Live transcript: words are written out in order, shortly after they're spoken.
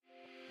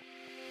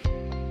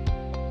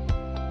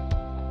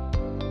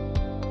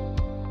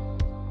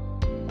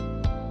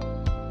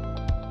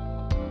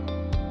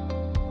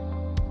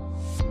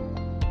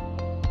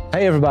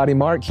Hey everybody,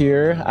 Mark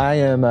here. I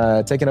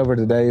am taking over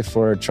today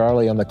for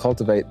Charlie on the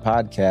Cultivate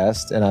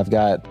podcast, and I've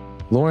got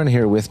Lauren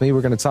here with me.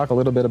 We're going to talk a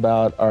little bit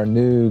about our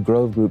new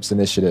Grove Groups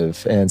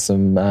initiative and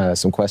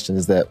some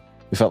questions that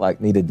we felt like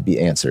needed to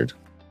be answered.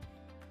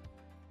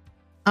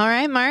 All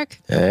right, Mark.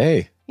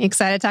 Hey. You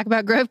excited to talk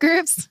about Grove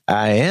Groups?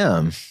 I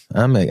am.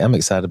 I'm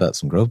excited about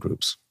some Grove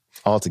Groups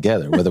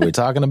altogether, whether we're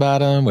talking about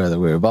them, whether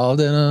we're involved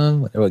in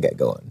them, whatever we get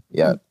going.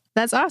 Yeah.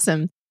 That's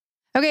awesome.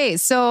 Okay,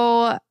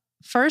 so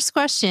first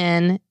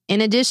question. In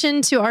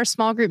addition to our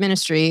small group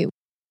ministry,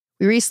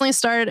 we recently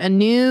started a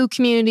new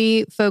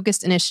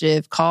community-focused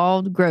initiative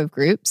called Grove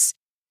Groups.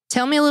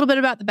 Tell me a little bit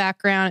about the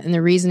background and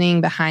the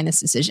reasoning behind this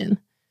decision.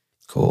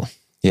 Cool.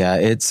 Yeah,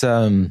 it's,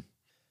 the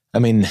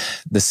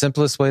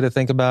simplest way to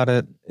think about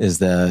it is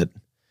that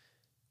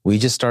we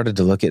just started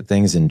to look at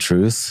things in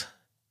truth.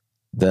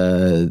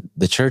 The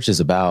church is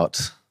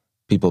about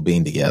people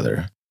being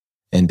together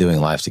and doing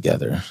life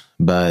together.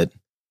 But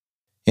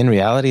in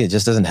reality, it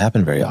just doesn't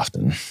happen very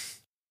often.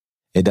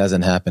 It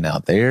doesn't happen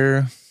out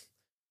there.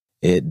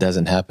 It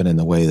doesn't happen in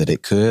the way that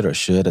it could or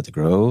should at the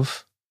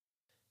Grove.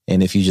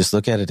 And if you just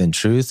look at it in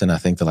truth, and I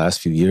think the last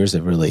few years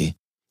have really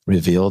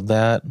revealed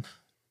that,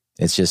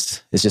 it's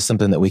just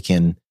something that we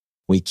can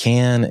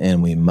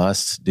and we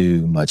must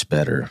do much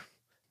better.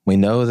 We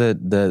know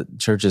that the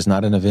church is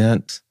not an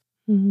event,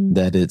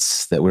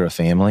 that we're a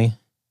family,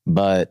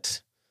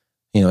 but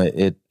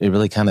it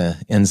really kind of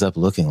ends up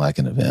looking like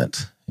an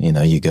event.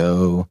 You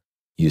go,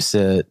 you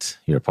sit,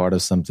 you're a part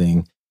of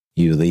something,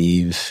 you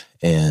leave,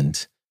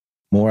 and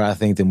more, I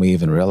think, than we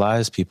even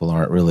realize, people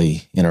aren't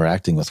really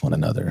interacting with one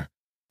another.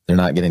 They're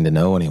not getting to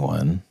know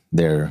anyone.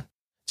 They're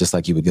just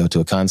like you would go to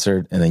a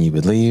concert and then you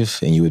would leave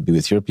and you would be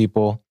with your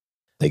people.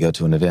 They go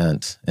to an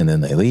event and then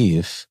they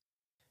leave.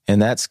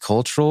 And that's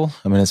cultural.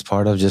 It's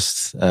part of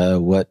just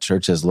what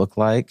churches look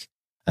like.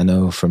 I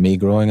know for me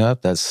growing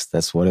up,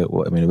 that's what it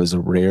was. It was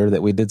rare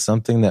that we did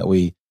something that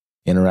we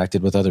interacted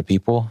with other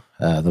people.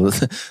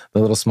 The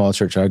little small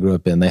church I grew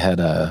up in, they had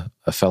a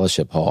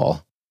fellowship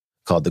hall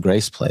called the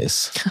Grace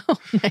Place. Oh,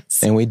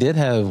 nice. And we did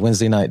have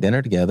Wednesday night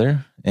dinner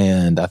together.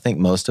 And I think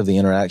most of the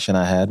interaction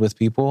I had with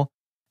people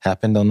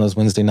happened on those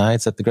Wednesday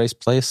nights at the Grace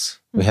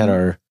Place. Mm-hmm. We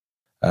had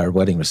our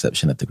wedding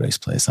reception at the Grace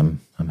Place. I'm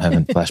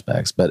having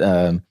flashbacks. But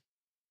and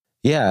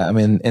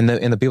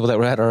the people that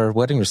were at our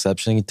wedding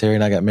reception, Terry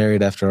and I got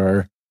married after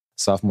our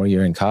sophomore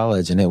year in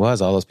college. And it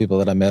was all those people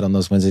that I met on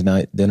those Wednesday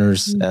night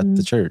dinners at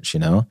the church,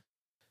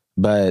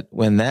 But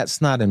when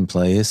that's not in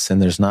place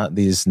and there's not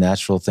these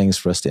natural things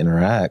for us to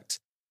interact,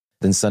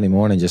 then Sunday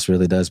morning just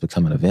really does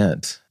become an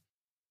event.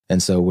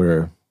 And so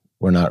we're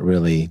not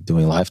really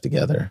doing life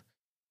together.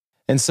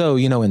 And so,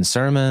 in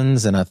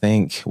sermons, and I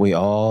think we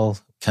all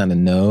kind of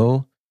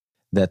know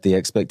that the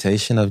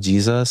expectation of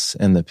Jesus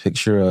and the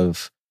picture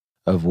of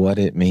what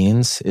it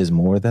means is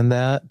more than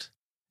that.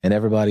 And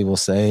everybody will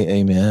say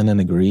amen and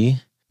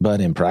agree.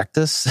 But in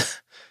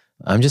practice,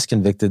 I'm just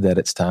convicted that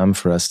it's time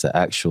for us to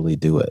actually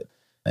do it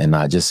and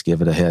not just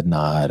give it a head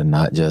nod and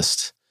not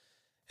just.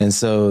 And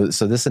so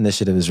this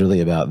initiative is really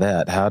about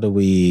that. How do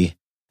we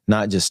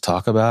not just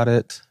talk about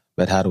it,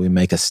 but how do we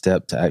make a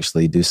step to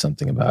actually do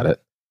something about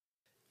it?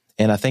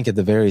 And I think at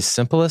the very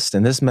simplest,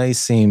 and this may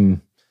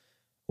seem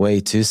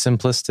way too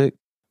simplistic,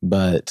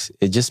 but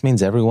it just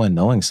means everyone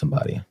knowing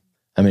somebody.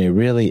 It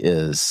really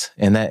is.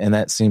 And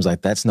that seems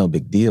like that's no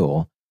big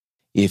deal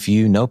if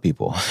you know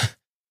people.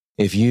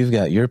 If you've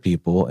got your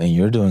people and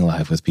you're doing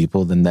life with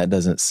people, then that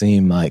doesn't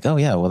seem like, oh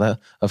yeah, well, that,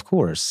 of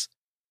course.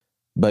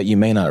 But you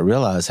may not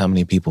realize how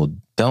many people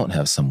don't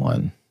have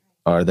someone,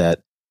 or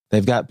that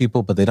they've got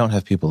people, but they don't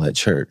have people at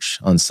church.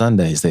 On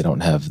Sundays, they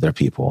don't have their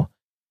people.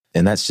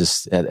 And that's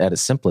just, at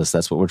its simplest,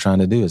 that's what we're trying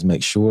to do, is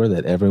make sure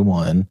that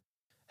everyone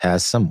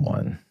has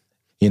someone.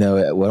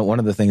 One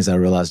of the things I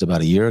realized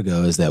about a year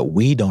ago is that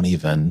we don't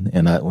even,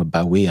 and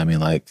by we, I mean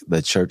like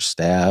the church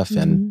staff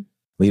and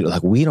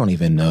we don't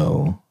even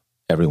know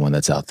everyone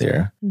that's out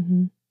there.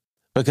 Mm-hmm.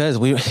 Because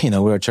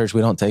we're a church,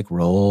 we don't take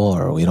roll,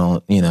 or we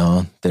don't,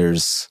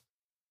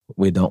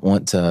 we don't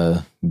want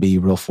to be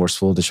real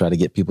forceful to try to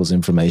get people's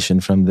information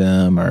from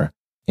them or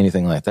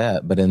anything like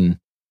that. But in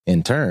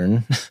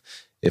turn,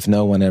 if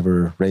no one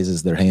ever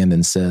raises their hand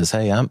and says,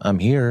 hey, I'm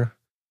here,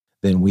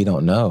 then we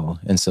don't know.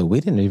 And so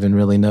we didn't even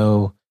really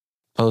know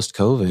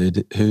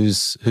post-COVID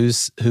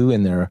who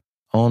in their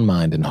own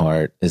mind and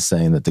heart is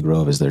saying that the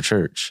Grove is their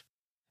church.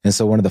 And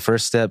so one of the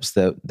first steps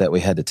that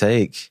we had to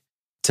take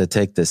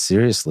this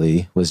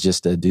seriously was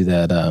just to do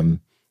that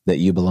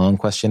You Belong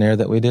questionnaire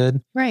that we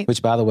did. Right.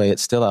 Which, by the way,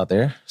 it's still out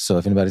there. So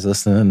if anybody's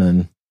listening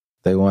and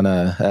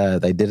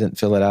they didn't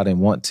fill it out and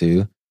want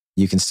to,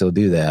 you can still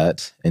do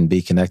that and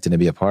be connected and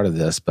be a part of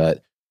this.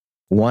 But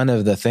one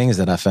of the things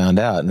that I found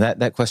out, and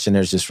that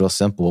questionnaire is just real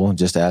simple,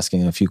 just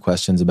asking a few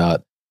questions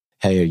about,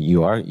 hey,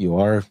 you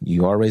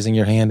are raising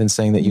your hand and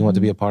saying that you want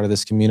to be a part of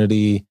this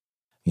community.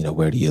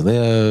 Where do you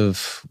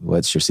live?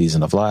 What's your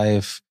season of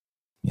life?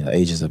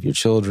 Ages of your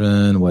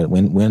children.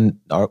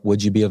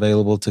 Would you be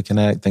available to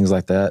connect? Things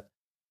like that.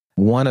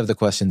 One of the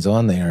questions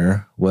on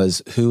there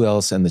was, who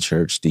else in the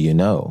church do you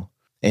know?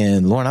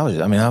 And Lauren,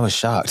 I was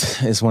shocked.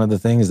 It's one of the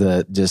things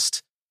that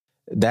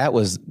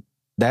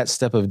that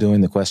step of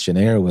doing the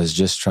questionnaire was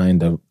just trying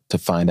to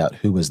find out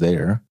who was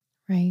there.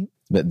 Right.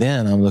 But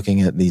then I'm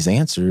looking at these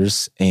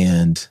answers,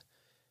 and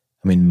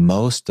I mean,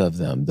 most of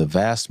them, the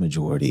vast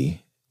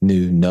majority,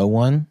 knew no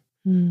one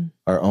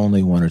or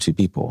only one or two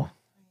people.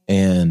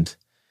 And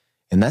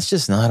that's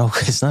just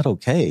it's not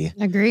okay.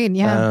 Agreed.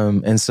 Yeah.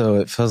 And so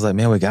it feels like,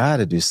 man, we got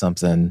to do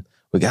something.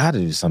 We got to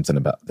do something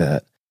about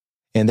that.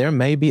 And there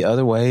may be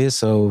other ways.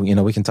 So,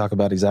 we can talk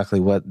about exactly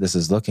what this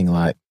is looking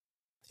like.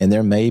 And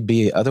there may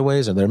be other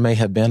ways, or there may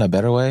have been a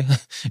better way.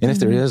 And if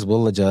there is,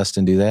 we'll adjust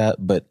and do that.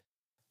 But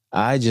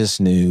I just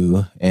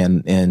knew,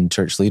 and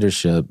church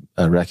leadership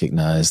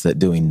recognized that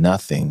doing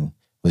nothing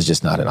was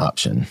just not an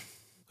option.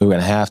 We were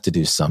going to have to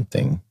do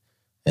something.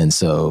 And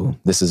so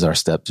this is our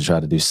step to try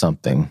to do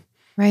something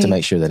to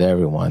make sure that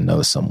everyone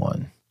knows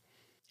someone.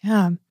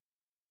 Yeah.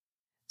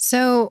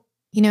 So,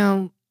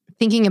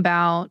 thinking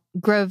about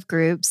growth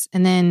groups,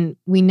 and then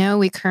we know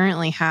we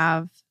currently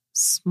have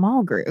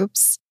small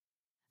groups.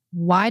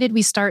 Why did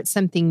we start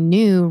something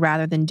new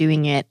rather than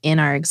doing it in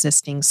our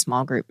existing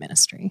small group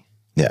ministry?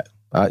 Yeah,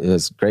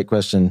 it's a great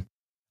question.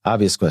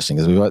 Obvious question,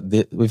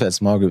 because we've had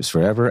small groups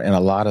forever, and a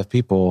lot of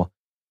people,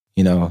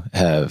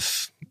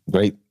 have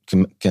great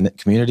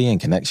community and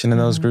connection in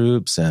those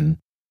groups, and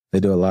they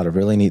do a lot of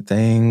really neat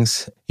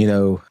things.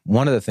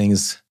 One of the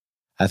things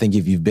I think,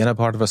 if you've been a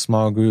part of a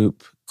small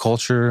group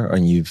culture,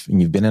 and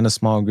you've been in a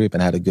small group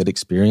and had a good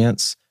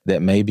experience,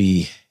 that may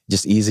be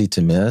just easy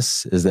to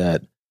miss, is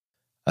that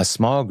a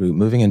small group,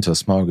 moving into a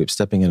small group,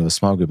 stepping into a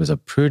small group is a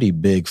pretty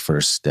big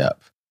first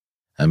step.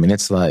 I mean,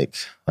 it's like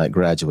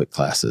graduate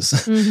classes.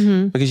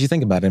 Because you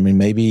think about it, I mean,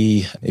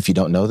 maybe if you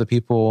don't know the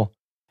people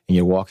and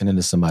you're walking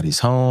into somebody's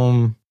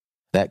home,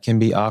 that can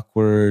be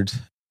awkward.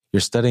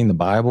 You're studying the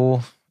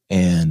Bible,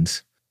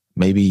 and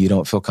maybe you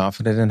don't feel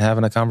confident in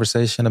having a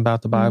conversation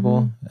about the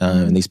Bible.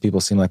 And these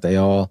people seem like they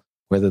all,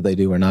 whether they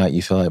do or not,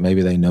 you feel like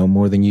maybe they know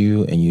more than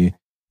you, and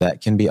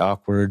that can be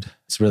awkward.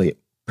 It's really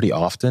pretty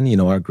often,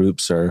 our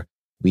groups are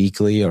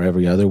weekly or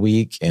every other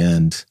week,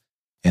 and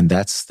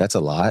that's a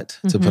lot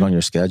to put on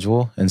your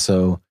schedule. And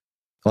so,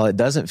 while it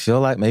doesn't feel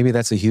like maybe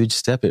that's a huge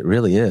step, it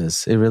really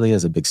is. It really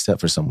is a big step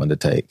for someone to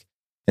take.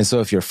 And so,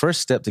 if your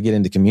first step to get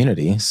into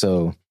community,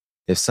 so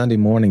if Sunday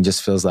morning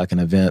just feels like an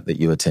event that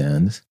you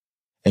attend,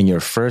 and your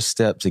first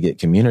step to get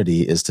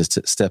community is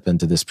to step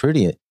into this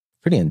pretty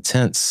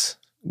intense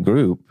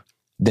group,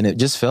 then it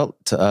just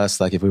felt to us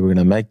like if we were going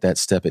to make that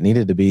step, it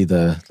needed to be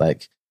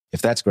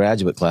if that's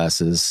graduate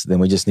classes, then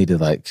we just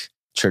needed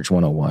Church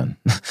 101.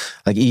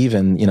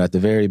 Even, at the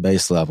very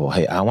base level,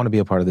 hey, I want to be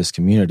a part of this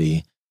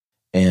community,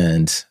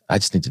 and I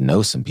just need to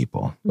know some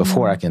people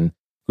before I can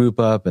group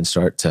up and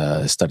start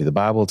to study the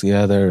Bible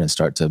together and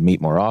start to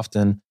meet more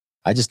often.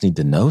 I just need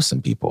to know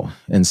some people.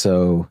 And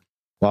so,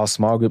 while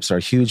small groups are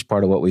a huge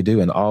part of what we do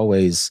and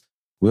always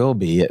will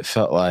be, it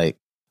felt like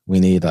we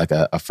need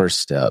a first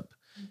step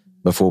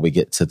before we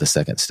get to the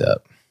second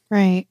step.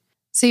 Right.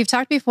 So you've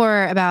talked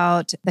before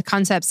about the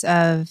concepts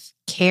of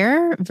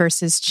care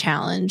versus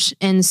challenge.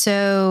 And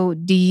so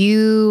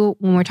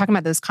when we're talking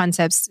about those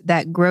concepts,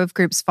 that growth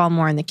groups fall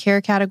more in the care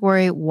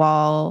category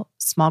while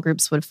small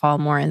groups would fall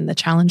more in the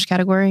challenge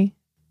catergory?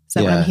 Is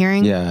that what I'm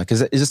hearing? Yeah,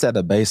 because it's just at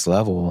a base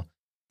level,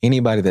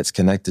 anybody that's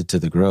connected to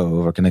the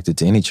Grove or connected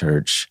to any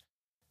church,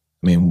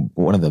 I mean,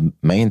 one of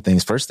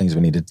the first things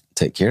we need to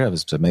take care of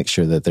is to make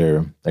sure that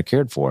they're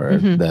cared for,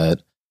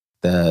 that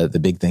the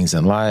big things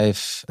in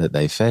life that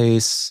they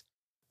face,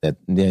 that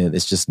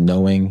it's just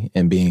knowing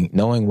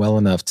well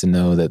enough to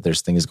know that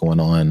there's things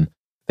going on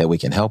that we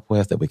can help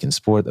with, that we can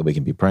support, that we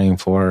can be praying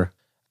for.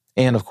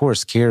 And of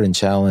course, care and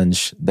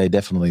challenge, they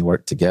definitely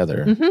work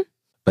together.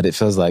 But it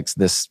feels like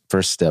this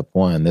first step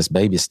this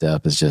baby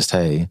step is just,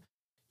 hey,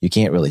 you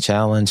can't really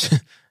challenge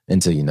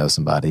until you know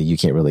somebody. You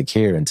can't really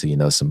care until you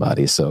know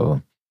somebody.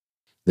 So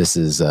this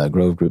is,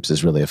 Grove Groups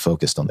is really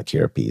focused on the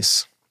care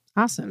piece.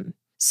 Awesome.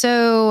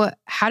 So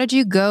how did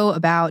you go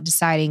about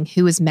deciding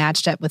who was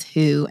matched up with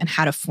who and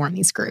how to form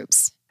these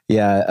groups?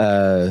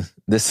 Yeah,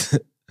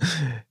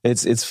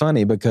 it's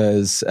funny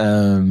because,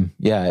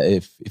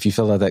 if you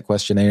fill out that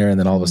questionnaire and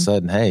then all of a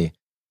sudden, hey,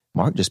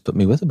 Mark just put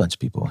me with a bunch of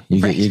people.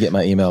 You get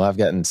my email. I've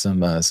gotten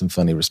some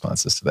funny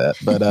responses to that.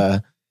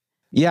 But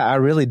I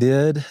really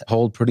did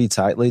hold pretty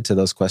tightly to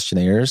those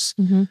questionnaires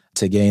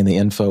to gain the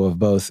info of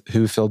both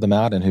who filled them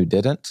out and who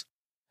didn't.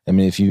 I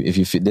mean, if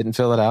you didn't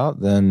fill it out,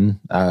 then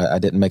I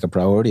didn't make a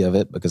priority of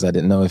it because I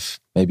didn't know if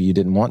maybe you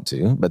didn't want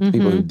to. But the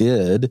people who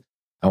did,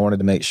 I wanted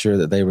to make sure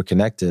that they were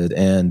connected.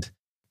 And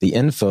the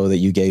info that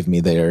you gave me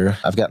there,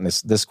 I've gotten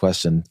this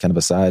question, kind of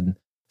a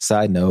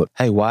side note.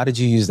 Hey, why did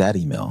you use that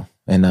email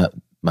and not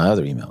my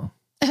other email?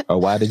 Or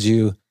why did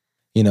you,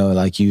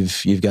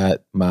 you've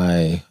got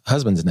my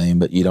husband's name,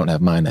 but you don't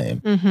have my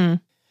name.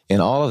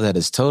 And all of that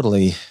is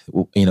totally,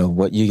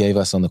 what you gave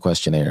us on the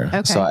questionnaire.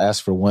 Okay. So I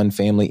asked for one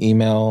family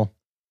email.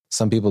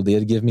 Some people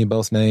did give me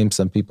both names.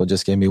 Some people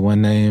just gave me one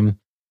name.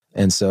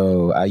 And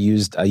so I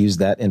used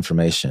that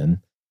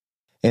information.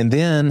 And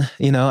then,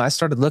 I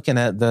started looking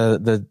at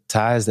the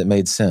ties that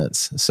made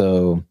sense.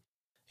 So,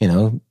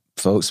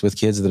 folks with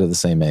kids that are the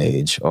same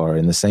age or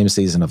in the same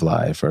season of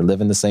life or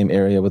live in the same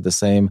area with the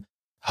same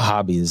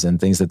hobbies and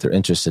things that they're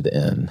interested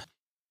in.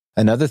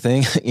 Another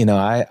thing,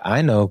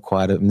 I know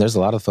there's a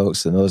lot of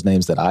folks in those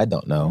names that I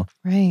don't know,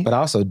 right? But I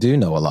also do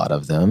know a lot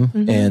of them.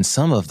 Mm-hmm. And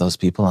some of those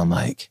people, I'm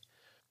like,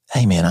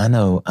 hey man, I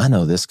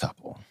know this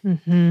couple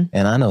and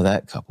I know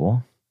that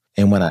couple.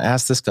 And when I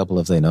ask this couple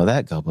if they know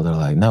that couple, they're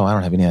like, no, I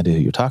don't have any idea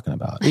who you're talking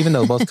about. Even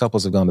though both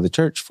couples have gone to the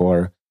church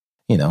for,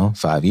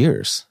 5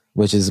 years,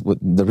 which is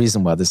the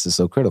reason why this is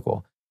so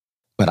critical.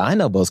 But I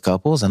know both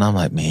couples and I'm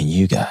like, man,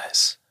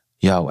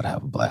 y'all would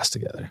have a blast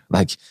together.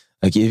 Like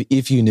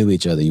if you knew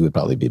each other, you would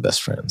probably be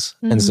best friends.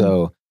 Mm-hmm. And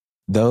so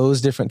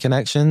those different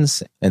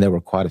connections, and there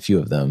were quite a few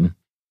of them,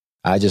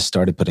 I just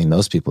started putting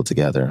those people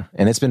together.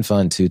 And it's been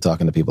fun too,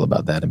 talking to people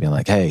about that and being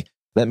like, hey,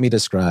 let me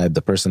describe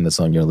the person that's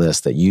on your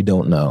list that you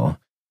don't know.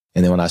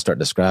 And then when I start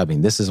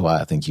describing, this is why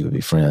I think you would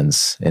be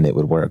friends and it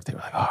would work. They were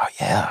like, oh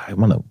yeah,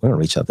 we're going to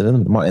reach out to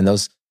them tomorrow. And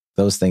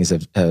those things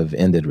have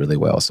ended really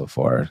well so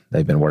far.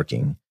 They've been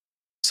working.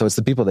 So it's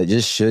the people that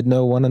just should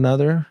know one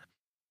another.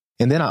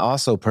 And then I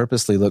also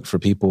purposely look for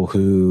people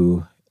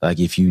who, like,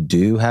 if you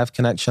do have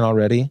connection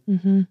already,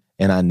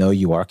 and I know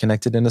you are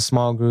connected in a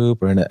small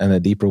group or in a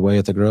deeper way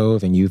at the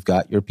Grove, and you've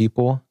got your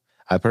people,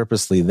 I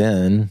purposely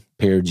then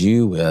paired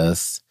you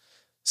with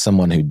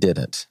someone who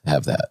didn't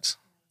have that.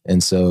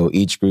 And so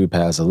each group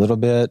has a little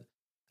bit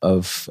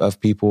of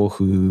people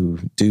who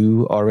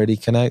do already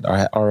connect,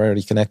 are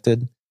already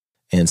connected,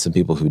 and some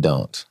people who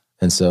don't.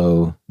 And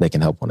so they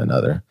can help one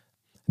another.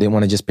 Didn't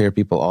want to just pair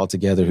people all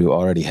together who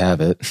already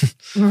have it.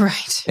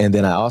 Right. And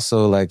then I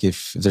also, like,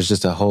 if there's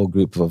just a whole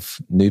group of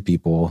new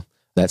people,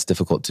 that's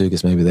difficult too,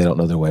 because maybe they don't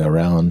know their way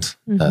around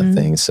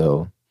things.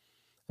 So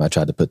I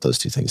tried to put those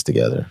two things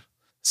together.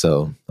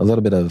 So a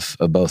little bit of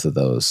both of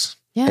those.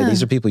 Yeah. Hey,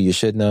 these are people you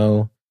should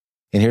know.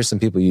 And here's some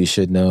people you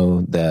should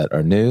know that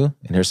are new.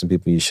 And here's some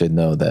people you should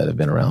know that have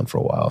been around for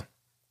a while.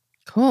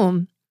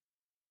 Cool.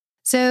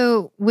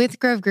 So with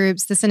Grove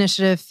Groups, this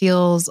initiative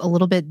feels a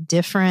little bit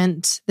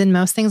different than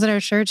most things at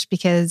our church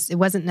because it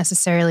wasn't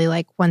necessarily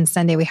like one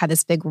Sunday we had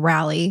this big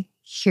rally.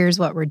 Here's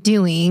what we're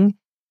doing.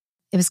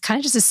 It was kind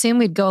of just assumed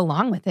we'd go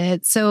along with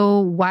it. So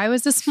why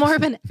was this more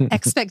of an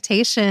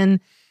expectation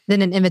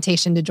than an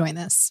invitation to join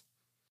this?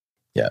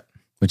 Yeah,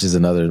 which is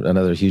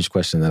another huge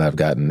question that I've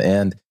gotten.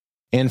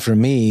 And for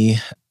me,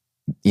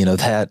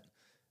 that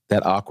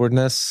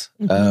awkwardness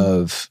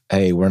of,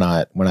 hey, we're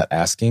not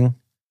asking,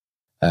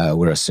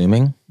 we're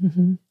assuming.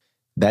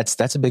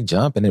 That's a big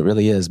jump, and it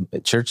really is.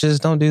 Churches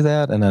don't do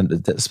that,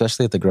 and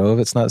especially at the Grove,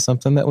 it's not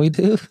something that we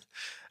do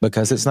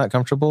because it's not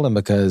comfortable, and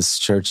because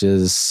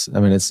churches,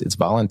 it's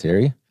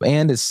voluntary,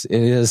 and it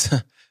is.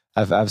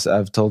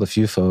 I've told a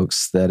few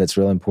folks that it's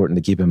real important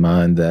to keep in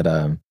mind that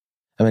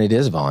it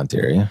is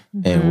voluntary,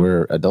 and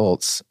we're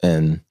adults,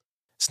 and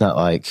it's not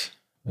like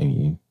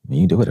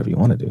you do whatever you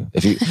want to do.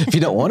 If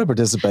you don't want to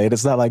participate,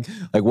 it's not like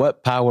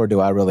what power do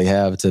I really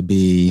have to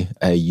be,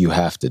 hey, you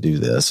have to do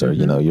this, or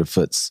your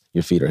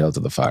feet are held to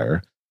the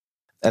fire.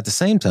 At the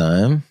same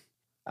time,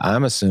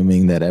 I'm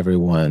assuming that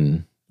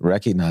everyone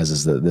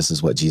recognizes that this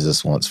is what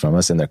Jesus wants from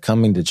us, and they're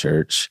coming to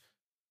church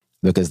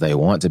because they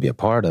want to be a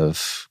part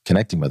of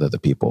connecting with other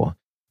people,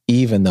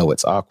 even though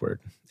it's awkward.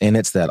 And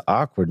it's that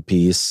awkward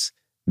piece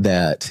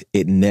that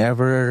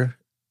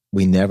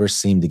we never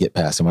seem to get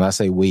past. And when I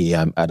say we,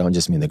 I don't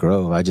just mean the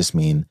Grove. I just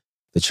mean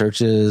the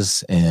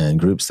churches and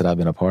groups that I've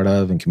been a part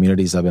of and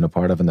communities I've been a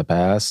part of in the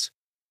past.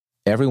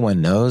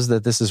 Everyone knows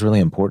that this is really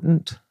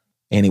important,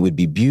 and it would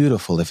be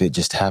beautiful if it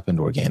just happened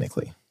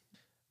organically.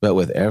 But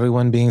with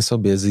everyone being so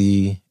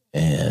busy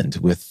and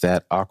with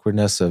that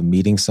awkwardness of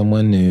meeting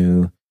someone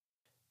new,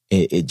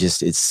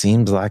 it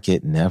seems like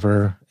it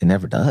never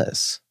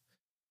does.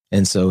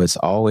 And so it's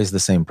always the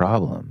same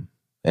problem.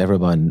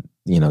 Everyone,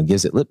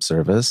 gives it lip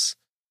service,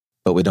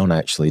 but we don't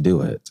actually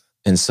do it.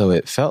 And so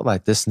it felt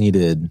like it's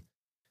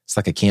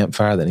like a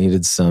campfire that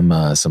needed some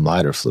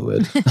lighter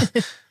fluid.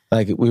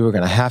 Like we were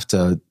going to have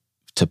to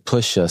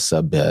push us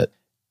a bit.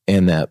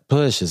 And that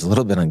push is a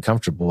little bit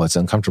uncomfortable. It's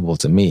uncomfortable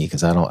to me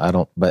because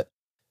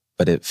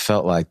but it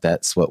felt like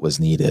that's what was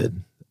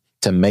needed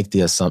to make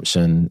the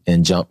assumption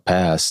and jump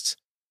past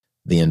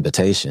the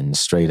invitation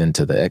straight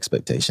into the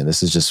expectation.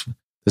 This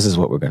is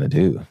what we're going to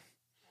do.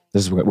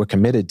 We're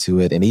committed to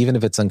it. And even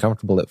if it's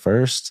uncomfortable at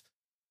first,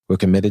 we're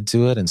committed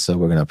to it, and so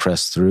we're going to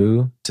press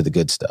through to the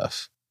good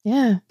stuff.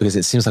 Yeah. Because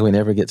it seems like we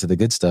never get to the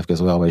good stuff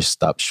because we always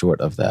stop short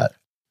of that.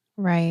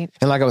 Right.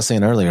 And like I was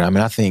saying earlier,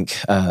 I think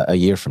a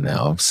year from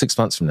now, 6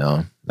 months from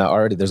now,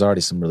 there's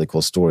already some really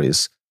cool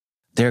stories.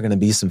 There are going to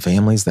be some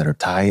families that are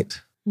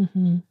tight,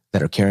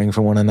 that are caring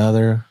for one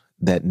another,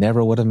 that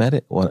never would have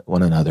met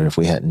one another if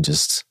we hadn't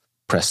just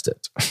pressed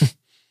it.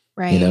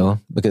 Right.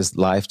 Because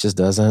life just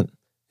doesn't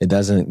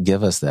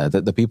give us that.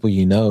 The people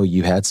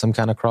you had some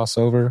kind of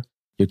crossover.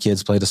 Your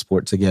kids played a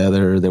sport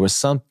together. There was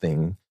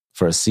something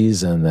for a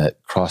season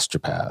that crossed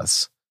your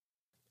paths.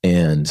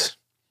 And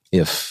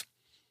if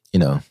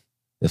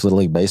Little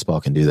League Baseball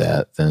can do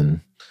that,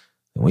 then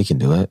then we can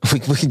do it. We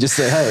can just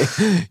say,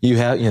 hey, you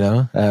have,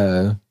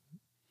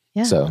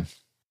 Yeah. So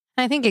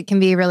I think it can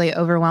be really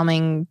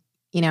overwhelming,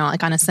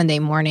 like on a Sunday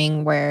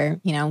morning where,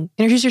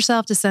 introduce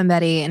yourself to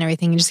somebody and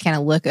everything. You just kind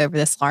of look over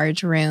this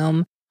large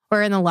room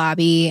or in the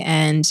lobby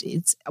and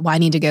I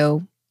need to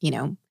go,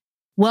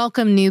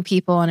 welcome new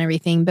people and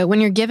everything. But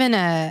when you're given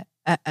a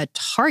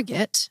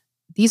target,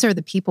 these are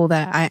the people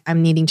that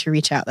I'm needing to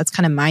reach out. That's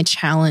kind of my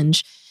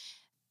challenge.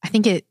 I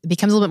think it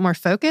becomes a little bit more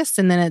focused.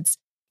 And then it's,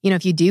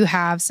 if you do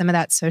have some of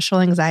that social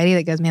anxiety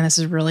that goes, man, this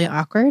is really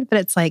awkward, but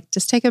it's like,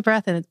 just take a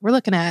breath and we're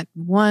looking at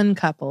one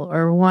couple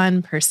or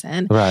one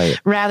person, right,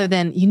 rather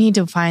than you need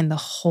to find the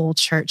whole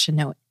church and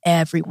know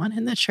everyone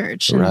in the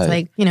church. And right. It's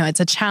like, it's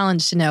a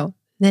challenge to know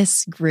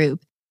this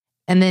group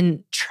and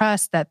then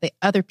trust that the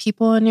other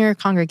people in your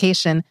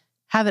congregation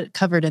have it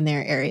covered in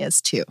their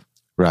areas too.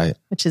 Right.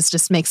 Which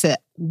just makes it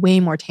way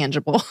more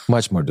tangible.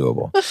 Much more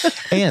doable.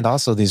 And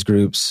also these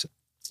groups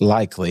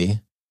likely,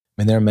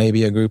 there may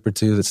be a group or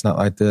two that's not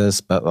like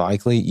this, but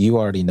likely you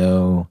already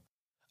know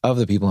of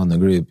the people in the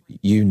group,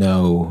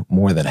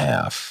 more than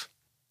half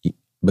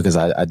because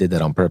I did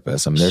that on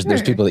purpose.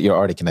 There's people that you're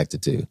already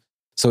connected to.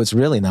 So it's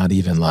really not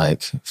even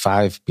like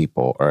 5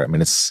 people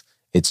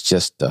it's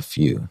just a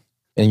few.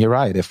 And you're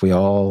right. If we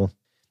all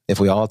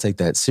take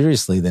that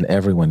seriously, then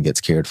everyone gets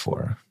cared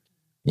for,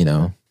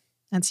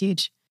 That's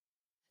huge.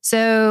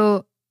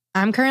 So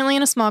I'm currently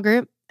in a small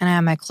group and I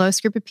have my close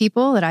group of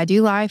people that I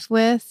do life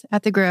with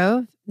at the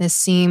Grove. This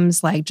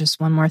seems like just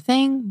one more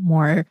thing,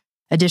 more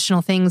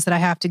additional things that I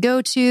have to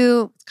go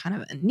to. It's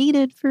kind of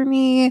needed for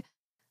me.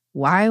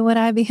 Why would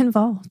I be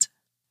involved?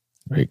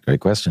 Great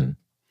question.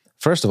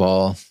 First of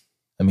all,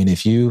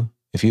 if you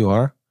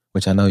are,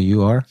 which I know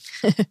you are,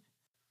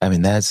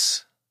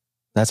 that's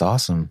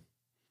awesome.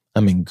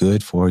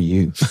 Good for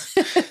you.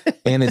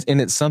 and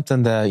it's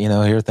something that,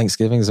 here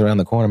Thanksgiving is around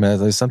the corner, man.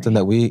 There's something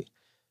that we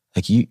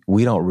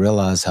don't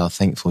realize how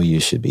thankful you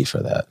should be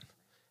for that.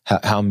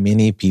 How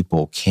many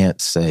people can't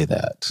say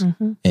that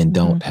and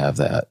don't have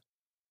that.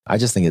 I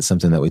just think it's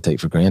something that we take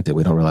for granted.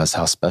 We don't realize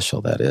how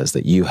special that is,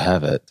 that you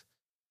have it.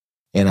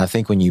 And I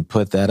think when you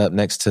put that up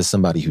next to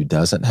somebody who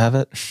doesn't have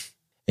it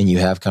and you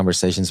have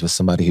conversations with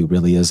somebody who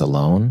really is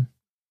alone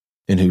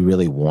and who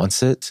really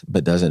wants it,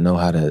 but doesn't know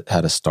how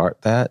to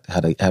start that, how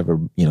to ever,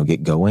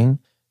 get going,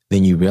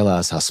 then you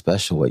realize how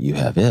special what you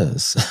have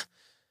is.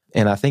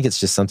 And I think it's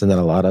just something that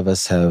a lot of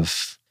us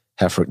have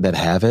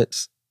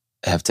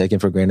taken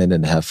for granted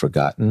and have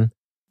forgotten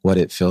what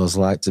it feels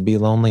like to be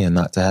lonely and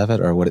not to have it,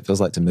 or what it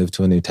feels like to move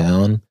to a new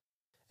town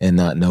and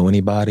not know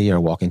anybody, or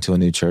walk into a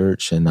new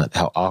church and not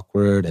how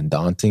awkward and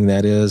daunting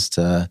that is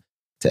to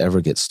ever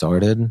get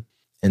started.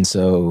 And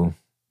so,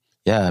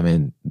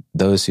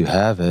 those who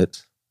have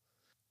it,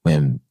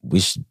 when we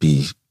should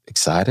be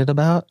excited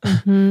about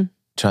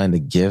trying to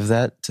give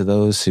that to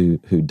those who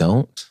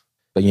don't.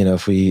 But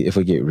if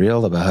we get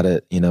real about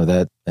it,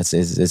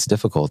 it's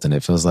difficult, and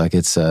it feels like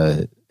it's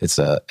a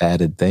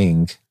added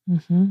thing.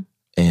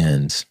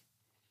 And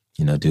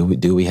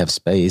do we have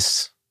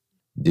space?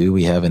 Do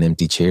we have an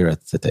empty chair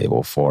at the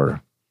table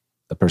for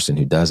the person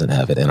who doesn't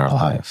have it in our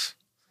life?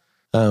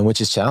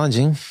 Which is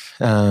challenging,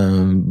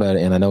 but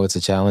I know it's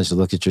a challenge to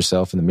look at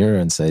yourself in the mirror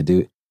and say,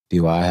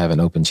 do I have an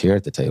open chair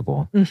at the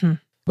table?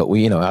 But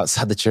we,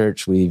 outside the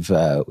church, we've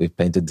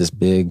painted this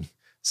big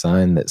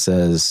sign that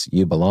says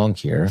 "You belong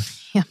here,"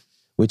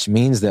 which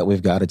means that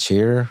we've got a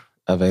chair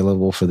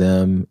available for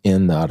them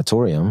in the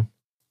auditorium.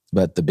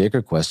 But the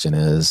bigger question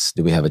is,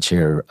 do we have a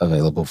chair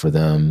available for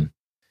them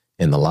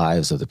in the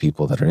lives of the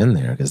people that are in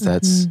there? Because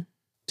that's,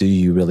 do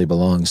you really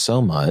belong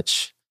so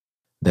much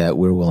that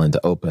we're willing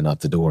to open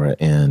up the door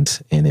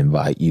and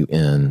invite you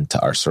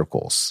into our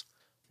circles?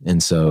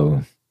 And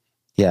so,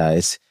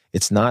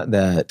 it's not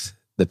that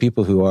the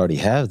people who already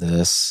have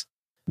this,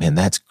 man,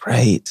 that's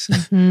great.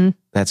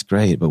 That's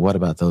great. But what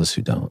about those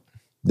who don't?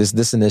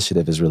 This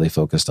initiative is really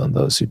focused on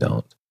those who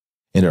don't.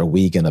 And are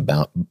we going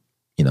to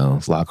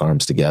lock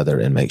arms together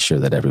and make sure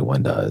that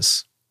everyone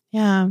does?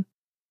 Yeah.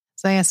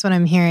 So I guess what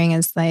I'm hearing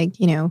is like,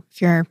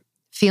 if you're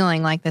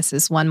feeling like this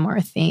is one more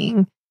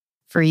thing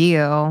for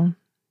you,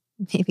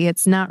 maybe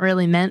it's not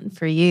really meant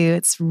for you.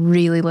 It's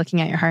really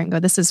looking at your heart and go,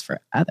 this is for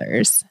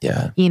others.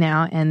 Yeah.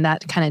 And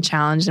that kind of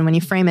challenge. And when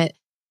you frame it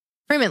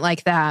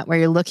like that, where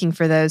you're looking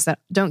for those that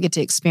don't get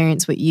to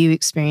experience what you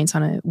experience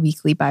on a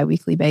weekly,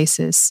 bi-weekly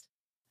basis,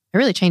 it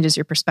really changes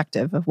your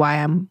perspective of why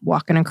I'm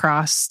walking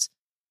across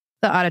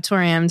the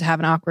auditorium to have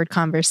an awkward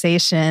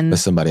conversation with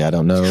somebody I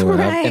don't know.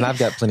 Right. And I've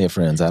got plenty of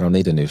friends. I don't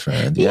need a new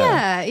friend.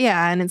 Yeah.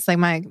 And it's like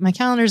my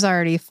calendar's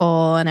already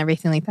full and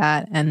everything like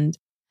that. And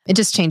it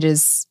just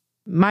changes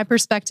my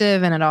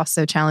perspective. And it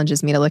also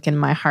challenges me to look in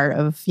my heart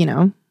of,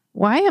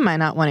 why am I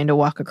not wanting to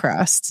walk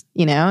across,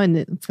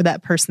 and for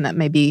that person that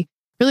may be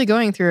really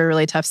going through a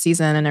really tough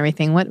season and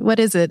everything, what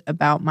is it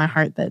about my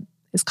heart that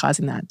is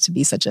causing that to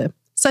be such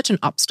an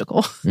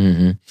obstacle?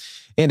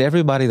 And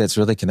everybody that's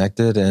really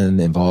connected and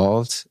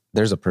involved,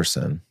 there's a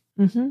person.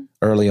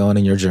 Early on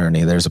in your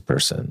journey, there's a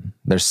person.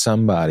 There's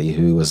somebody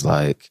who was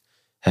like,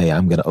 hey,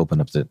 I'm going to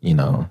open up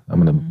I'm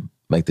going to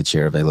make the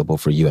chair available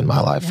for you in my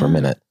life for a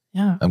minute.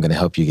 Yeah. I'm going to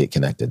help you get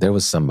connected. There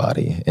was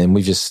somebody, and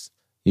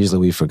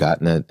we've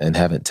forgotten it and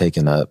haven't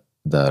taken up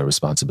the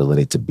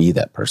responsibility to be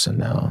that person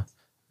now.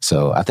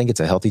 So I think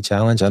it's a healthy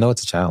challenge. I know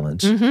it's a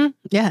challenge. Mm-hmm.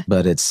 Yeah.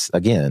 But it's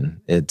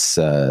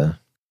the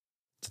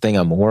thing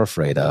I'm more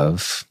afraid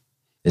of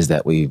is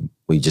that we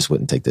just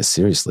wouldn't take this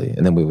seriously.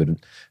 And then we would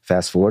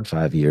fast forward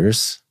 5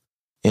 years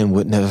and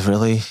wouldn't have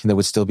really, there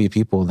would still be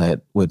people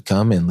that would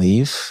come and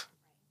leave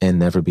and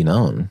never be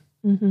known,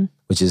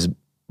 which is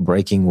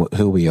breaking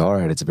who we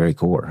are at its very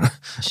core.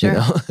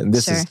 Sure. And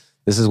this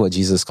is what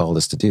Jesus called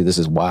us to do. This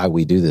is why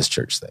we do this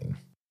church thing.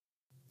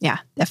 Yeah,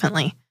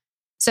 definitely.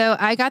 So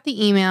I got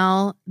the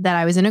email that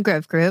I was in a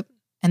growth group,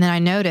 and then I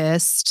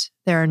noticed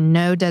there are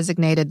no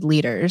designated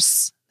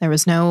leaders. There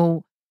was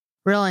no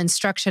real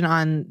instruction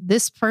on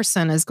this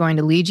person is going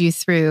to lead you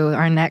through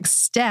our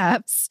next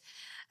steps.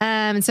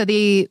 And so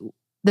the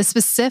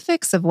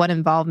specifics of what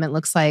involvement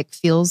looks like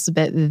feels a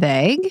bit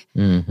vague.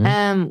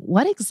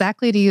 What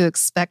exactly do you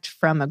expect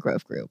from a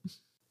growth group?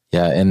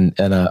 Yeah, and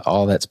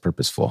all that's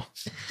purposeful.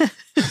 I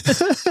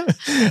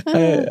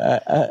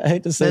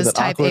hate to say those that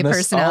type A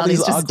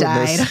personalities just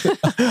died.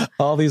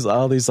 all the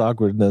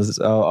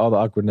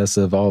awkwardness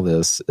of all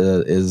this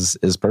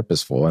is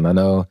purposeful, and I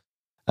know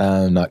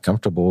I'm not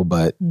comfortable,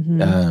 but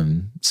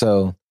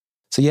so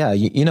yeah,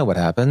 you know what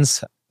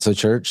happens. So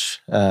church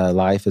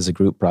life is a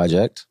group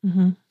project,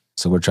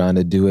 so we're trying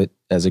to do it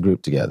as a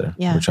group together.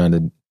 Yeah. We're trying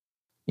to,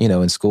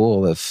 in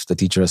school, if the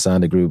teacher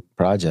assigned a group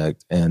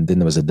project and then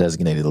there was a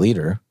designated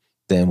leader,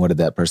 then what did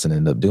that person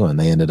end up doing?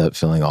 They ended up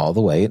feeling all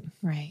the weight.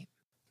 Right.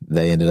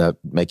 They ended up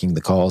making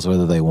the calls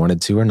whether they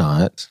wanted to or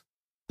not.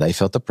 They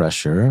felt the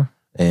pressure.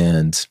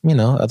 And,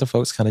 other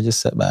folks kind of just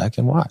sat back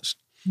and watched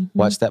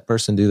that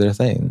person do their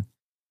thing.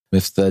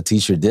 If the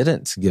teacher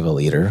didn't give a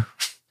leader,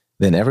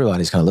 then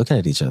everybody's kind of looking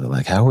at each other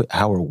like, how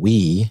are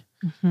we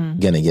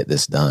going to get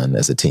this done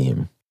as a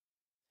team?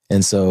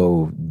 And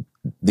so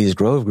these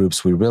grove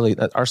groups,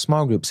 our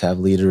small groups have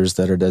leaders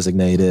that are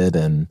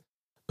designated,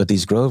 but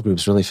these grove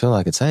groups really feel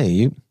like it's, hey,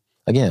 you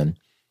a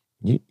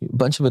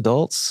bunch of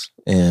adults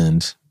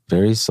and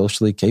very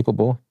socially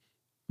capable.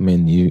 I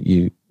mean,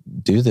 you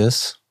do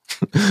this,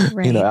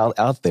 right.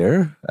 out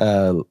there.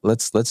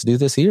 Let's do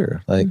this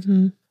here. Like,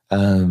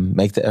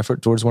 make the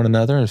effort towards one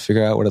another and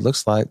figure out what it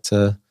looks like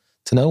to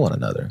know one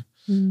another.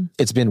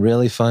 It's been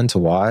really fun to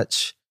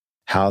watch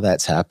how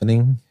that's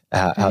happening.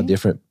 How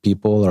different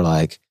people are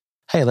like,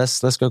 hey,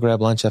 let's go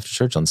grab lunch after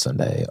church on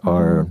Sunday.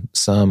 Or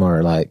some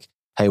are like,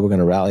 hey, we're going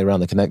to rally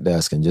around the Connect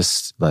desk and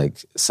just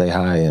like say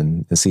hi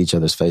and see each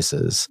other's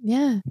faces.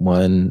 Yeah.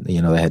 One, they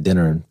had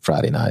dinner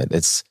Friday night.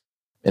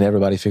 And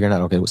everybody figuring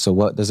out, okay, so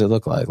what does it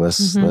look like?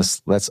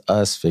 Let's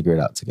us figure it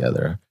out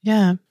together.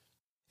 Yeah.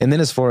 And then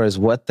as far as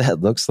what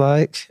that looks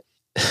like,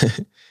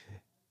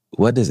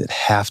 what does it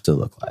have to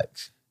look like?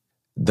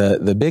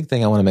 The big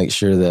thing I want to make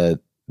sure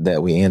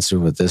that we answer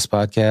with this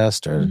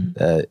podcast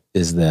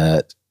is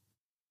that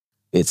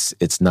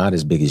it's not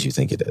as big as you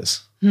think it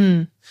is.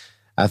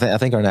 I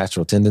think our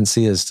natural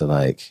tendency is to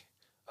like,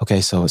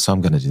 okay, so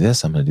I'm going to do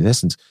this. I'm going to do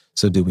this. And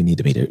so do we need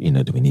to meet, do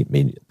we need to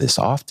meet this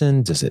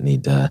often? Does it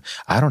need to,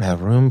 I don't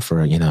have room for,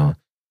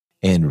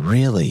 and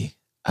really,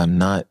 I'm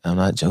not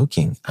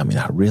joking. I mean,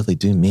 I really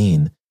do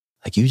mean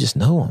like, you just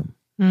know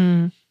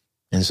them.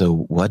 And so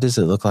what does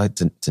it look like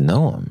to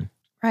know them?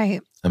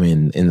 Right. I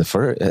mean, at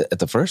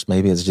the first,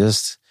 maybe it's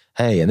just,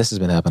 hey, and this has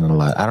been happening a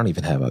lot. I don't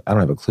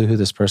have a clue who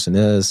this person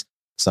is.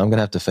 So I'm going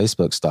to have to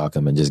Facebook stalk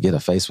them and just get a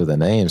face with a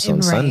name. So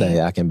on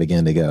Sunday, I can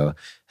begin to go,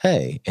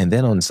 hey, and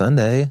then on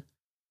Sunday,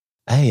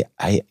 hey,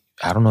 I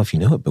don't know if you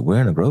knew it, but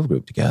we're in a grove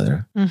group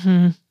together.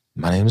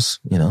 My name's,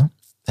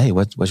 hey,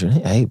 what's your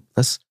name?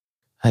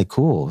 Hey,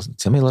 cool.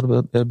 Tell me a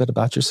little bit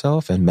about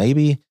yourself. And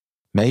maybe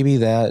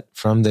that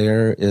from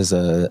there is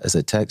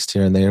a text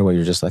here and there where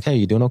you're just like, hey,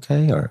 you doing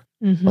okay? Or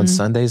on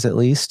Sundays at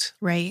least.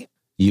 Right.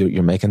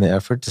 You're making the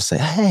effort to say,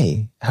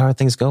 hey, how are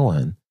things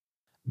going?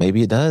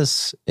 Maybe it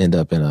does end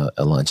up in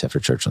a lunch after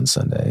church on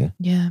Sunday.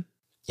 Yeah.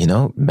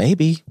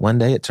 Maybe one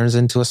day it turns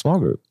into a small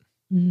group,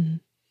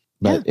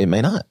 but it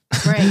may not.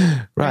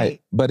 Right.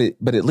 Right. But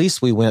at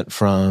least we went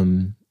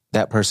from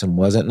that person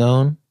wasn't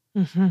known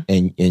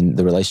and in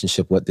the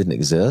relationship, what didn't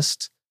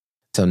exist,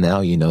 till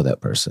now that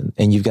person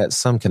and you've got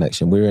some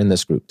connection. We're in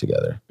this group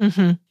together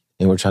and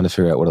we're trying to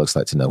figure out what it looks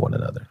like to know one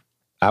another.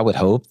 I would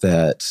hope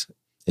that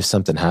if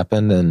something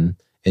happened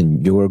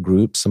in your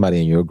group, somebody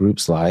in your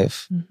group's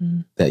life,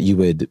 that you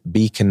would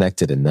be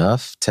connected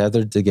enough,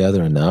 tethered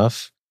together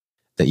enough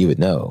that you would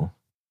know.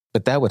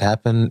 But that would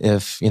happen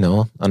if,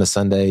 on a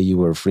Sunday you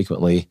were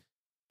frequently,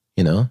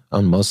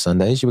 on most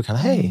Sundays you were kind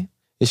of, hey,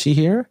 is she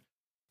here?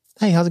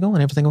 Hey, how's it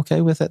going? Everything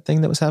okay with that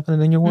thing that was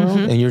happening in your world?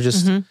 And you're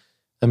just,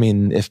 I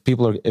mean, if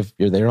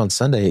you're there on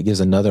Sunday, it gives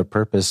another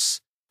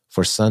purpose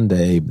for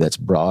Sunday that's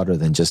broader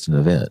than just an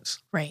event.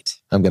 Right.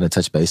 I'm going to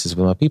touch bases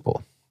with my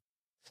people.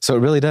 So it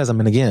really does. I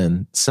mean,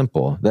 again,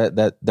 simple.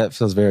 That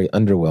feels very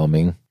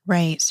underwhelming.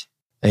 Right.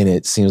 And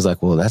it seems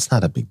like, well, that's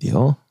not a big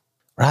deal.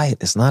 Right.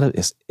 It's not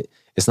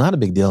a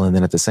big deal. And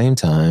then at the same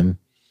time,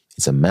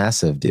 it's a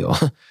massive deal.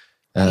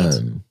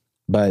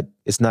 But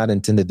it's not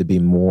intended to be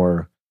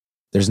more.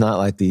 There's not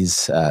like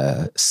these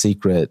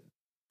secret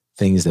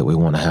things that we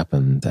want to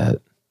happen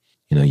that,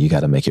 you got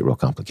to make it real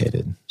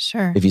complicated.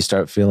 Sure. If you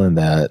start feeling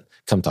that,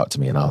 come talk to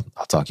me and I'll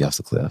talk you off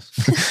the cliff.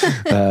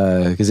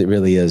 Because it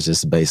really is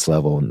just base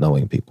level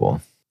knowing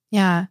people.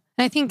 Yeah.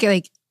 And I think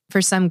like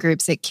for some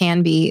groups, it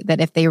can be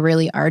that if they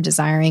really are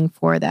desiring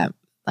for that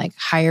like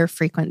higher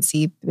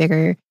frequency,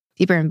 bigger,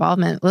 deeper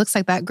involvement, it looks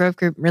like that growth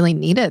group really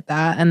needed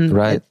that. And,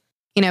 right.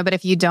 But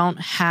if you don't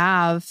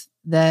have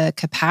the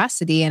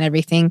capacity and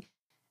everything,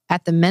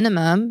 at the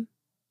minimum,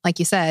 like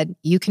you said,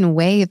 you can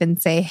wave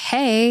and say,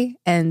 hey,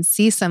 and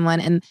see someone.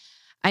 And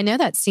I know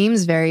that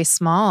seems very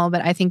small,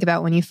 but I think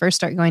about when you first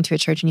start going to a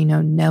church and you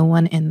know no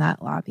one in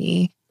that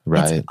lobby.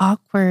 Right. It's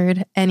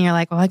awkward. And you're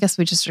like, well, I guess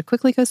we just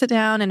quickly go sit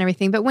down and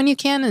everything. But when you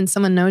can and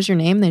someone knows your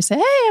name, they say,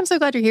 hey, I'm so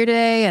glad you're here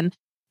today. And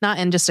not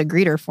in just a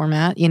greeter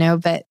format,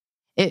 but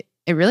it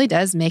really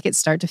does make it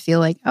start to feel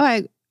like,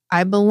 oh,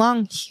 I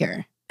belong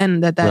here.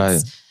 And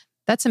that's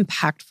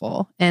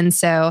impactful. And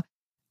so,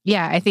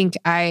 yeah, I think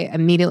I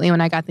immediately, when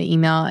I got the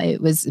email, I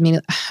was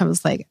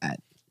like,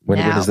 when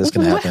is this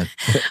going to happen?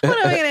 What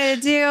am I going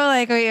to do?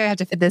 Like, we have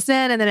to fit this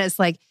in. And then it's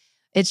like,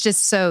 it's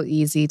just so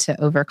easy to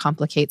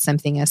overcomplicate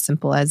something as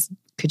simple as,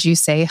 could you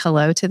say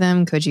hello to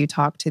them? Could you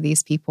talk to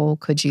these people?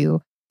 Could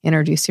you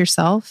introduce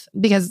yourself?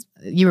 Because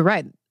you were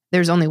right.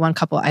 There's only one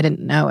couple I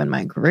didn't know in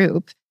my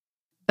group.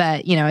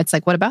 But, it's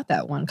like, what about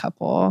that one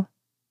couple?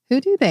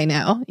 Who do they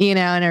know?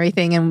 And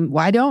everything. And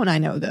why don't I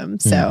know them?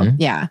 So,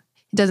 yeah,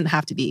 it doesn't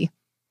have to be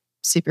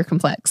super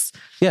complex.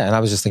 Yeah. And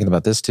I was just thinking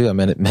about this too. I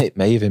mean, it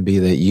may even be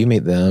that you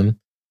meet them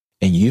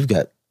and you've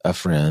got a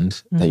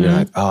friend that you're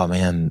like, oh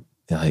man,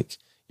 like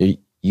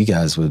you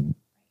guys would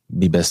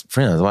be best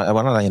friends. Why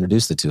don't I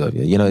introduce the two of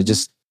you? It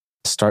just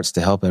starts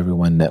to help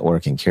everyone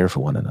network and care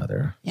for one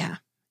another. Yeah.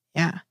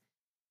 Yeah.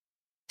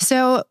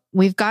 So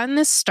we've gotten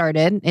this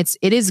started.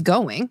 It is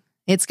going.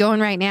 It's going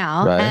right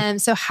now. Right. And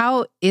so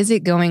how is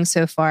it going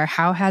so far?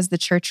 How has the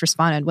church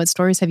responded? What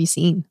stories have you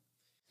seen?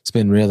 It's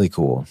been really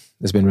cool.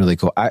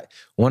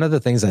 One of the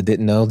things I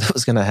didn't know that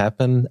was going to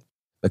happen,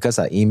 because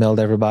I emailed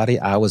everybody,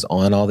 I was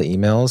on all the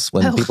emails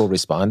when people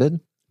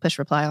responded. Push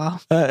reply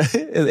all.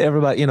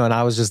 Everybody, and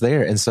I was just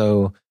there. And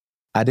so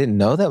I didn't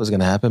know that was going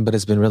to happen, but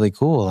it's been really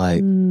cool.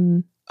 Like,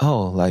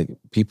 like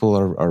people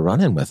are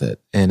running with it.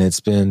 And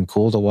it's been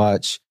cool to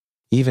watch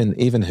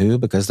even who,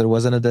 because there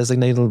wasn't a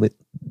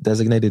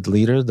designated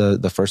leader,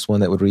 the first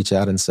one that would reach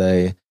out and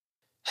say,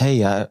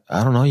 hey, I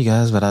don't know you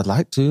guys, but I'd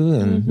like to.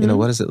 And,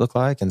 what does it look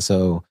like? And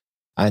so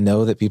I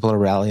know that people are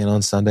rallying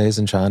on Sundays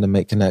and trying to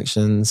make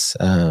connections.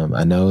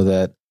 I know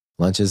that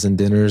lunches and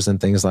dinners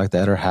and things like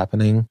that are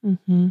happening.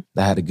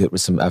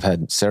 I've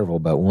had several,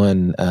 but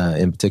one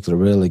in particular,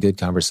 really good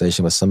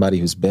conversation with somebody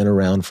who's been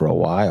around for a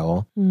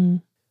while,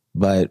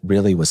 but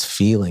really was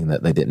feeling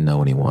that they didn't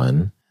know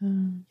anyone.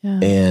 Yeah.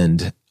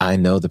 And I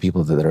know the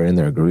people that are in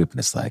their group, and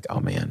it's like, oh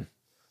man,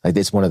 like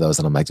it's one of those,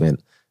 and I'm like, man,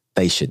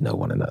 they should know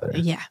one another.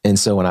 Yeah. And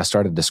so when I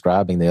started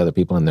describing the other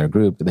people in their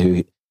group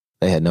who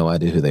they had no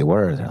idea who they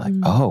were, they're like,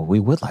 oh, we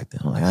would like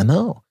them. I'm like, I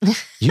know.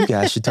 You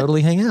guys should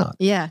totally hang out.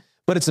 Yeah.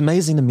 But it's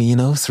amazing to me,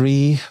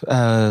 3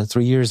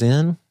 years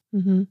in,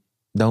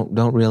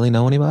 don't really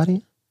know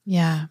anybody.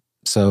 Yeah.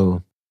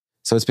 So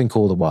it's been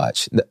cool to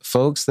watch. The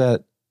folks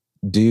that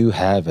do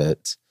have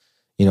it,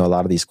 a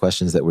lot of these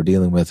questions that we're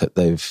dealing with,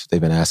 they've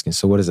been asking.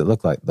 So what does it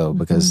look like though?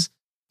 Because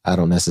I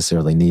don't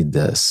necessarily need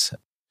this.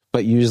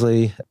 But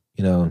usually,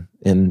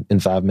 in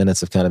 5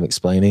 minutes of kind of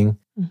explaining,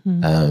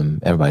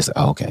 everybody's like,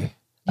 oh, okay,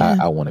 yeah.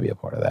 I want to be a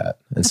part of that.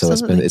 And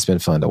Absolutely. So it's been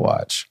fun to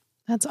watch.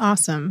 That's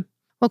awesome.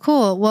 Well,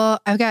 cool. Well,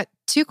 I've got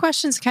 2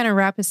 questions to kind of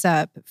wrap us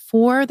up.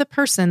 For the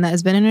person that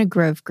has been in a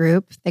growth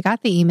group, they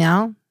got the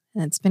email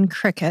and it's been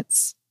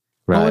crickets.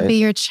 Right. What would be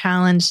your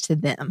challenge to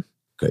them?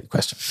 Great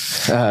question.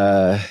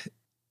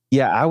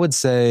 I would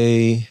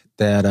say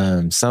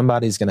that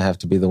somebody's going to have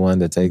to be the one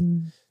to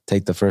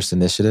take the first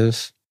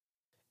initiative.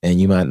 And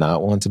you might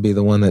not want to be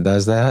the one that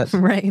does that.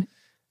 Right.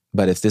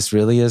 But if this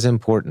really is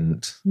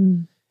important,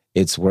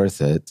 it's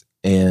worth it.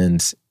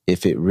 And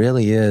if it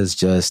really is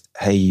just,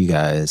 hey, you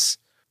guys,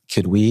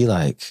 could we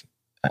I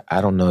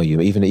don't know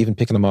you, even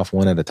picking them off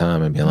one at a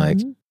time and being like,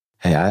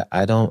 hey,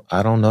 I don't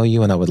know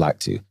you and I would like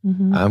to.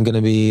 I'm going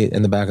to be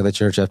in the back of the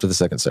church after the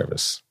second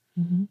service.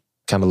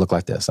 Kind of look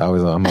like this.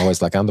 I'm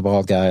always like, I'm the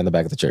bald guy in the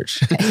back of the church.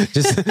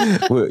 Just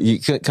you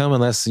couldn't come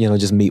unless,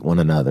 just meet one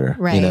another.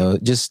 Right.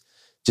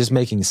 Just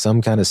making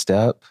some kind of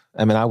step.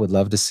 I mean, I would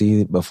love to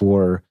see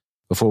before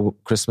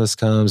Christmas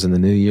comes and the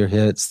new year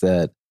hits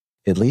that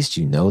at least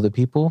the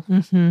people.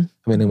 I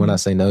mean, when I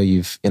say no,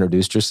 you've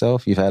introduced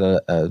yourself. You've had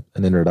an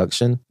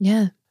introduction.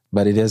 Yeah.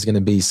 But it is going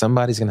to be,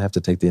 somebody's going to have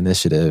to take the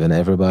initiative and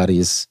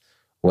everybody's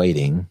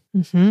waiting.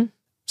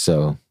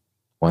 So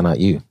why not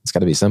you? It's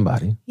got to be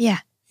somebody. Yeah,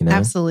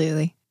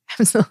 absolutely.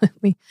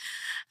 Absolutely.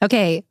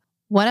 Okay.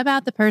 What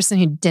about the person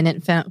who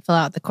didn't fill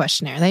out the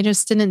questionnaire? They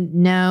just didn't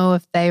know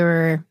if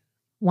they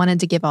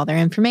wanted to give all their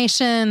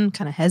information,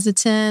 kind of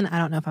hesitant. I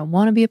don't know if I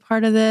want to be a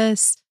part of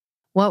this.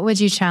 What would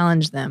you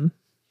challenge them?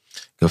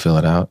 Go fill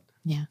it out.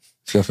 Yeah.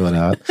 Go fill it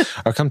out.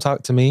 Or come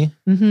talk to me.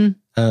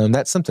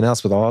 That's something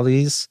else with all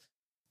these.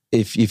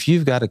 If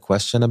you've got a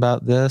question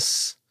about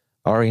this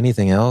or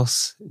anything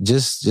else,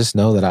 just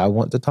know that I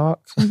want to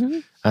talk.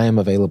 I am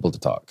available to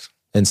talk.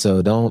 And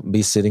so don't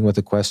be sitting with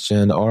a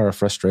question or a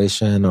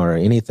frustration or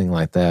anything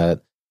like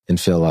that and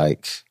feel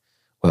like,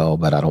 well,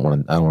 but I don't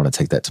want to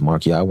take that to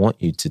Mark. Yeah, I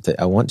want you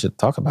to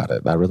talk about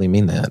it. I really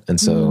mean that. And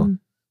so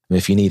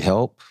if you need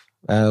help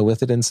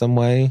with it in some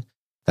way,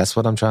 that's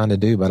what I'm trying to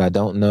do. But I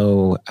don't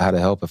know how to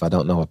help if I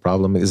don't know a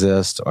problem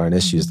exists or an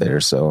issue is there.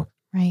 So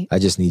I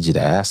just need you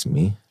to ask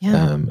me,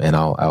 and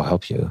I'll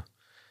help you.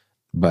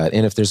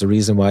 And if there's a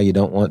reason why you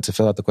don't want to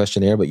fill out the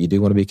questionnaire, but you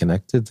do want to be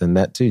connected, then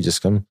that too,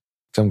 just come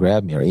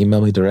grab me or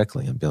email me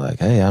directly and be like,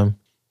 hey,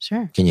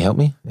 can you help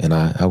me? And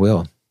I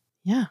will.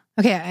 Yeah.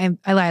 Okay.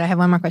 I lied. I have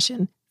one more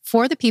question.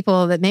 For the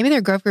people that maybe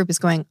their growth group is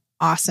going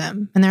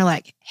awesome and they're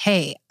like,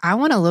 hey, I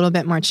want a little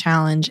bit more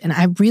challenge and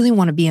I really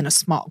want to be in a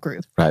small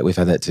group. Right. We've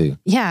had that too.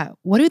 Yeah.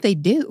 What do they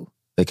do?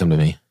 They come to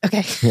me.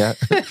 Okay. Yeah.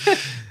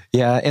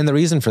 Yeah. And the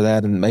reason for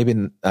that, and maybe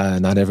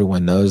not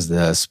everyone knows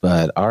this,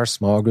 but our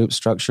small group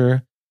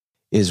structure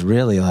is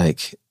really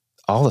like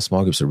all the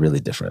small groups are really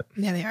different.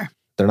 Yeah, they are.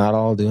 They're not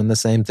all doing the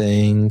same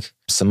thing.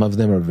 Some of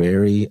them are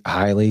very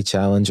highly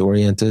challenge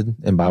oriented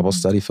and Bible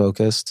study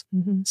focused.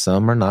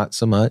 Some are not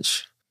so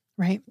much.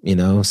 Right.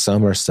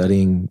 Some are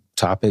studying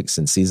topics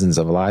and seasons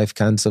of life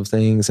kinds of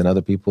things, and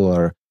other people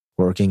are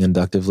working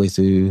inductively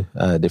through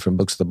different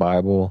books of the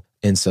Bible.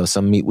 And so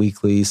some meet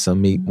weekly,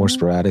 some meet more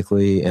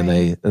sporadically, and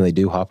they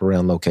do hop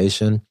around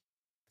location.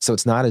 So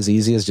it's not as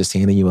easy as just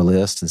handing you a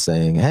list and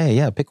saying, hey,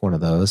 yeah, pick one of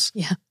those.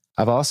 Yeah.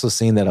 I've also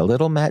seen that a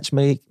little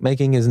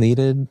matchmaking is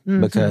needed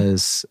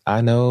because I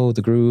know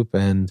the group,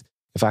 and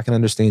if I can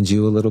understand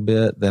you a little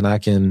bit, then I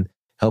can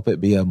help it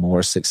be a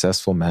more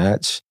successful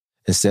match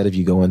instead of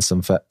you going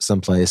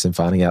someplace and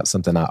finding out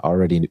something I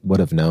already would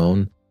have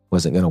known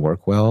wasn't going to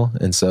work well.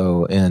 And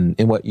so, and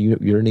what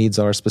your needs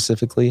are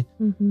specifically.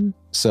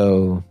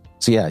 So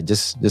yeah,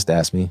 just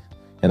ask me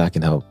and I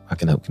can help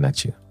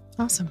connect you.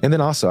 Awesome. And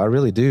then also, I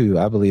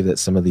believe that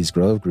some of these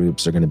Grove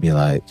groups are going to be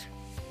like,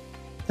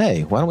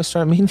 hey, why don't we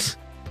start meeting?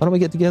 Why don't we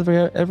get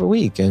together every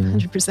week?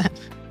 And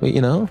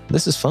 100%.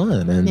 This is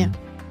fun.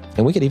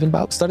 And we could even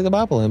study the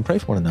Bible and pray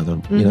for one another,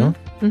 and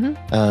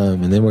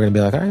then we're going to be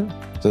like, all right,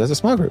 so that's a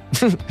small group.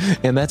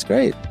 And that's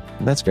great.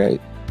 That's great.